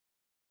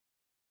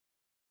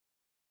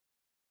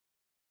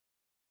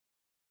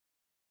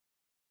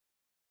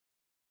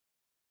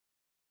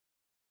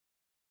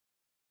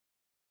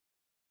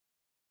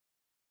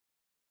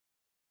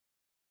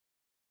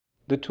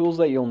The tools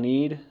that you'll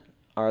need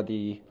are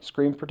the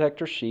screen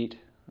protector sheet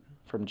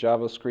from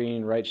Java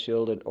Screen, Right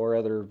Shield, or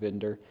other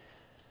vendor.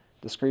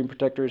 The screen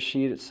protector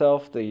sheet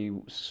itself,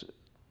 the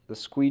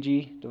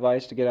squeegee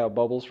device to get out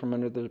bubbles from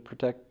under the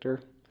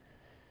protector,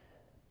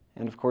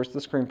 and of course the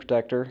screen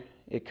protector.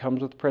 It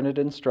comes with printed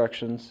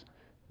instructions.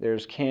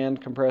 There's canned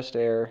compressed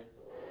air,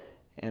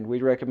 and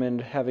we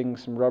recommend having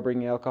some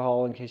rubbering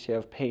alcohol in case you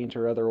have paint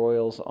or other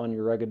oils on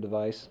your rugged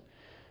device.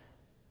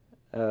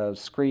 A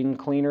screen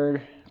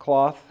cleaner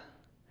cloth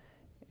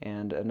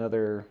and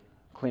another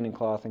cleaning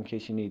cloth in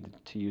case you need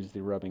to use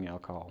the rubbing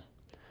alcohol.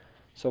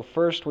 So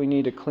first we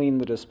need to clean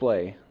the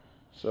display.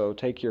 So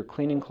take your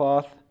cleaning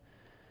cloth,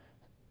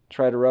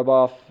 try to rub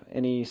off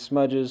any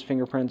smudges,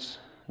 fingerprints,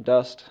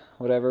 dust,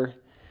 whatever.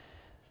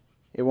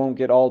 It won't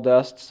get all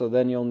dust, so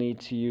then you'll need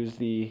to use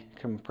the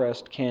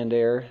compressed canned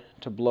air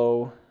to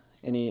blow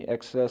any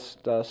excess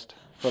dust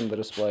from the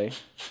display.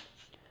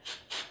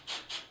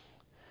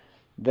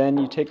 Then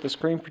you take the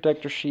screen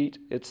protector sheet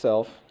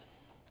itself.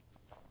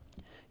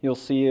 You'll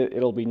see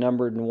it'll be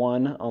numbered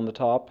 1 on the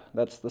top.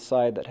 That's the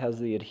side that has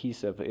the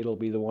adhesive. It'll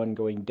be the one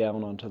going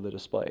down onto the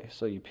display.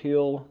 So you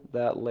peel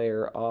that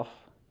layer off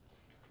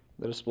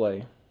the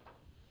display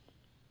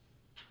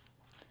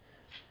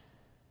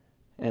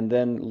and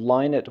then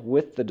line it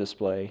with the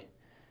display.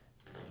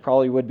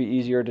 Probably would be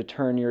easier to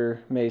turn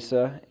your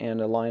Mesa and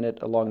align it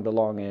along the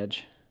long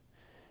edge.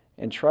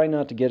 And try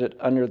not to get it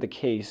under the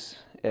case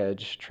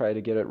edge. Try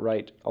to get it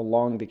right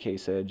along the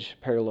case edge,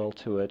 parallel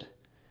to it.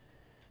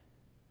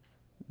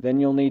 Then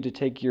you'll need to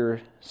take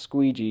your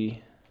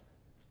squeegee,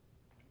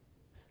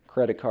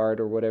 credit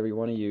card, or whatever you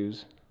want to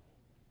use,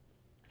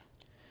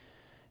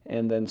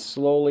 and then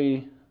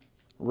slowly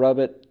rub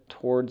it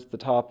towards the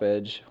top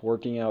edge,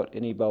 working out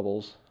any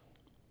bubbles.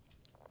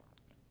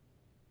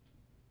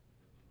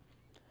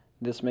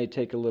 This may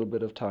take a little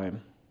bit of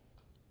time.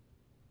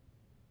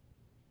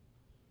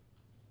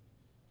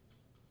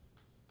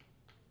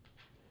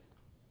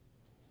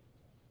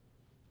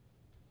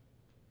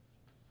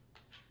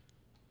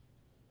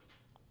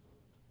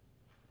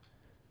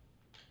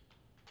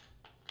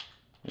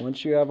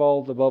 Once you have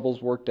all the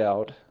bubbles worked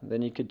out,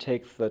 then you could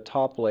take the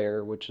top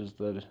layer, which is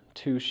the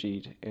 2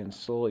 sheet, and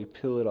slowly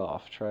peel it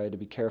off. Try to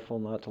be careful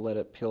not to let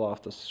it peel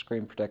off the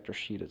screen protector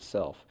sheet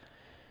itself.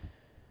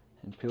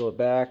 And peel it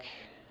back,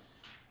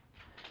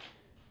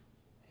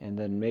 and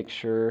then make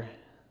sure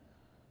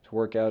to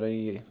work out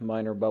any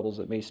minor bubbles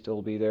that may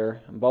still be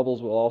there. And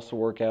bubbles will also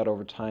work out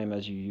over time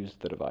as you use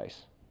the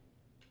device.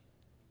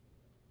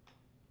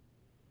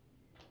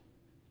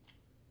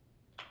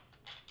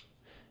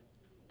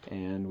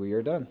 And we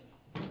are done.